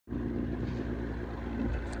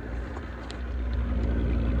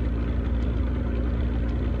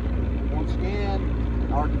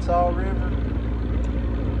Arkansas River.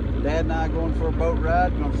 Dad and I are going for a boat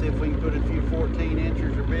ride. Going to see if we can put a few 14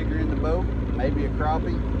 inchers or bigger in the boat. Maybe a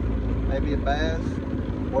crappie, maybe a bass,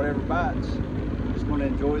 whatever bites. Just going to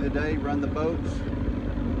enjoy the day, run the boats,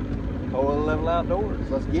 whole level outdoors.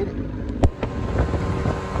 Let's get it.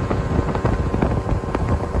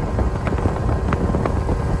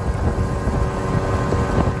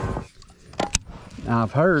 Now,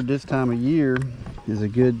 I've heard this time of year is a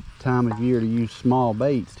good time of year to use small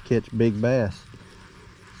baits to catch big bass.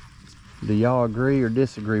 Do y'all agree or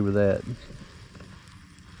disagree with that?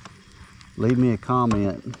 Leave me a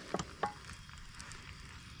comment.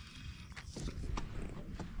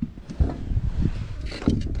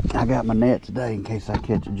 I got my net today in case I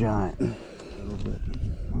catch a giant.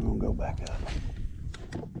 We're gonna go back up.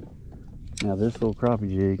 Now this little crappie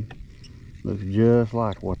jig looks just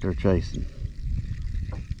like what they're chasing.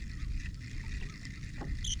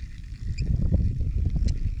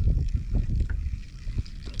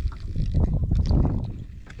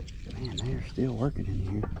 Man, they're still working in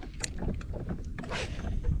here.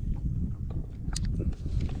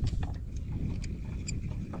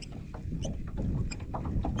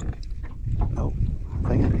 Nope, I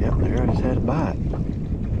think I got there. I just had a bite.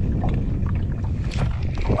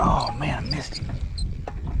 Oh man, I missed him.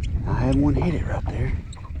 I had one hit it right there.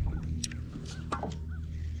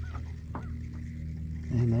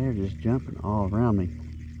 And they're just jumping all around me.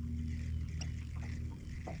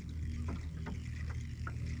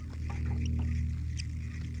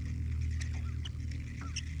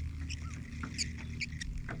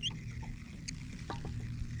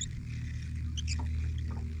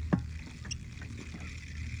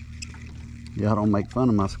 Y'all don't make fun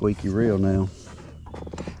of my squeaky reel now.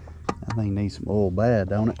 I think it needs some oil bad,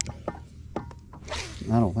 don't it?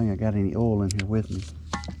 I don't think I got any oil in here with me.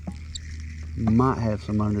 Might have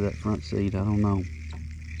some under that front seat, I don't know.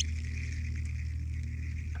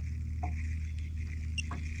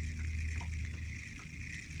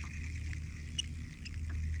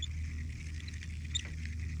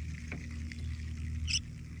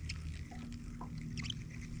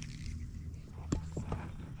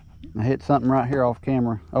 I hit something right here off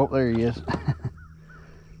camera. Oh, there he is.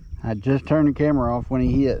 I just turned the camera off when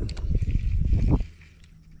he hit.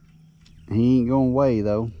 He ain't going away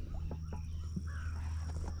though.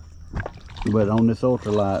 But on this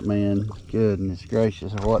ultralight, man, goodness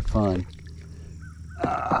gracious, what fun.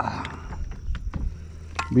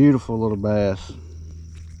 Beautiful little bass.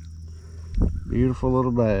 Beautiful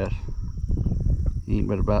little bass. He ain't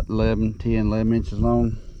but about 11 inches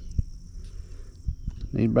long.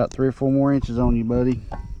 Need about 3 or 4 more inches on you, buddy.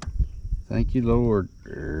 Thank you, Lord.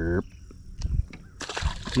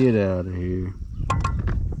 Get out of here.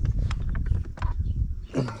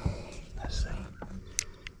 Let's see.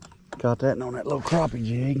 Caught that on that little crappie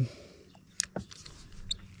jig.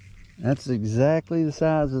 That's exactly the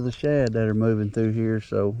size of the shad that are moving through here,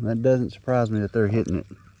 so that doesn't surprise me that they're hitting it.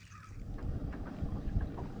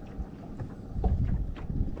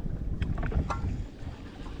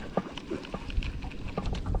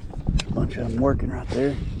 Bunch of them working right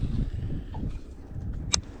there.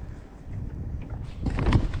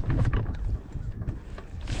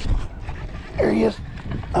 There he is.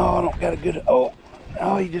 Oh, I don't got a good, oh,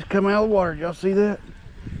 he just come out of the water. Did y'all see that?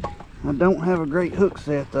 I don't have a great hook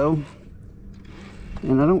set though.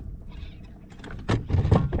 And I don't,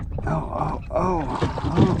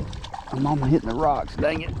 oh. I'm on hitting the rocks,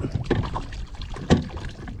 dang it.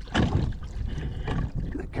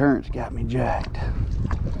 The current's got me jacked.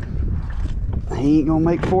 He ain't gonna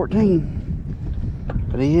make 14,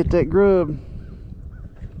 but he hit that grub.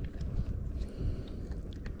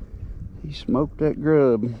 He smoked that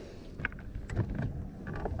grub.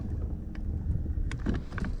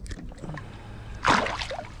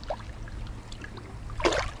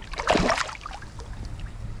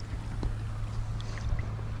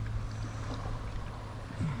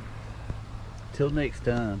 Till next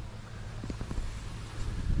time.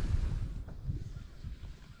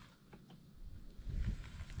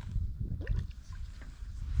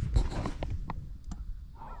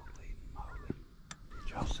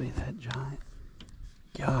 See that giant?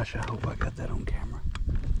 Gosh, I hope I got that on camera.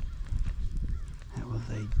 That was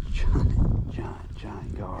a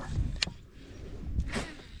giant gar.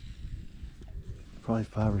 Probably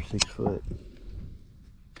 5 or 6 foot.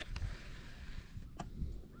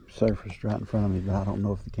 Surfaced right in front of me, but I don't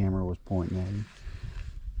know if the camera was pointing at him.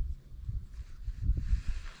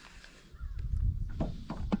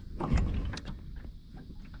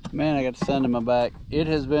 Man, I got the sun in my back. It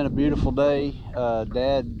has been a beautiful day.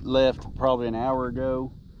 Dad left probably an hour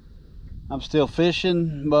ago. I'm still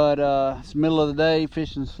fishing, but it's the middle of the day,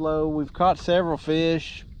 fishing slow. We've caught several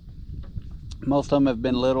fish. Most of them have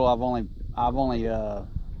been little. I've only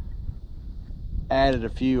added a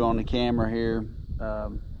few on the camera here.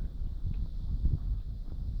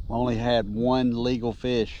 Only had one legal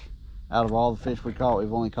fish. Out of all the fish we caught,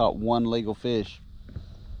 we've only caught one legal fish.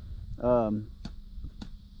 Probably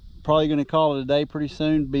going to call it a day pretty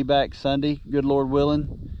soon. Be back Sunday, good Lord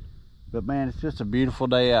willing. But man, it's just a beautiful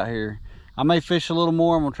day out here. I may fish a little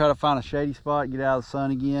more. I'm going to try to find a shady spot, get out of the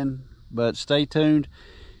sun again. But stay tuned.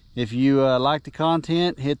 If you like the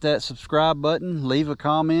content, hit that subscribe button, leave a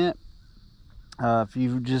comment. If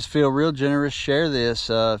you just feel real generous, share this.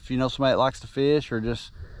 If you know somebody that likes to fish or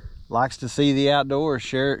just likes to see the outdoors,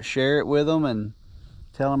 share it with them and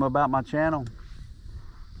tell them about my channel.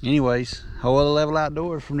 Anyways, WOLO Level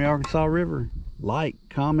Outdoors from the Arkansas River. Like,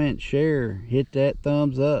 comment, share, hit that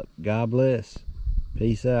thumbs up. God bless.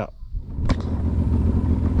 Peace out.